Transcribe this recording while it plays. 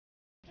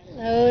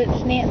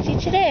it's Nancy.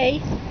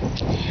 Today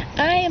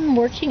I am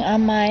working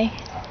on my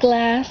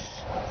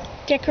glass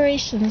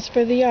decorations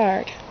for the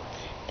yard.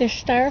 They're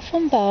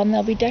styrofoam ball and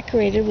they'll be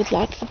decorated with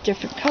lots of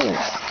different colors.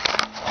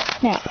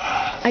 Now,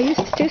 I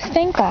used to do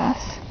stained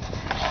glass,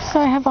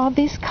 so I have all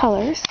these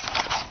colors.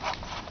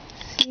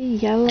 See,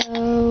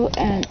 yellow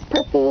and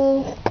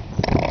purple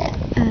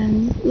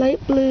and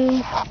light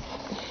blue,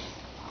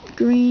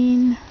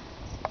 green,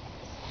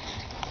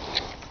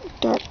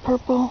 dark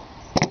purple.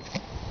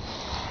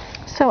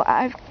 So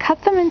I've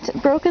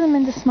broken them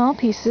into small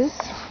pieces.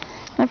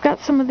 I've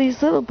got some of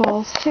these little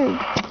balls too.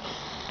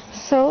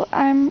 So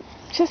I'm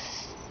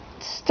just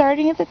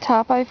starting at the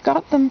top. I've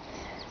got them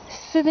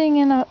sitting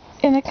in a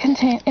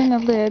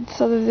lid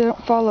so that they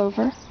don't fall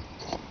over.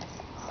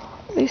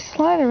 They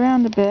slide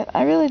around a bit.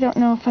 I really don't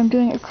know if I'm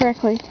doing it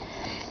correctly.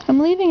 I'm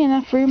leaving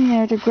enough room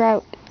there to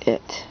grout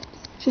it,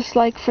 just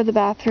like for the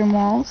bathroom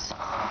walls.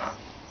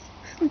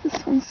 So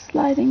this one's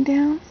sliding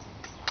down.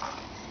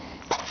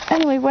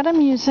 Anyway, what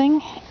I'm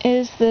using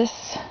is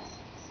this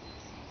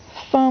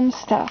foam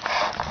stuff.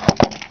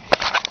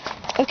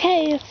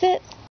 Okay, that's it.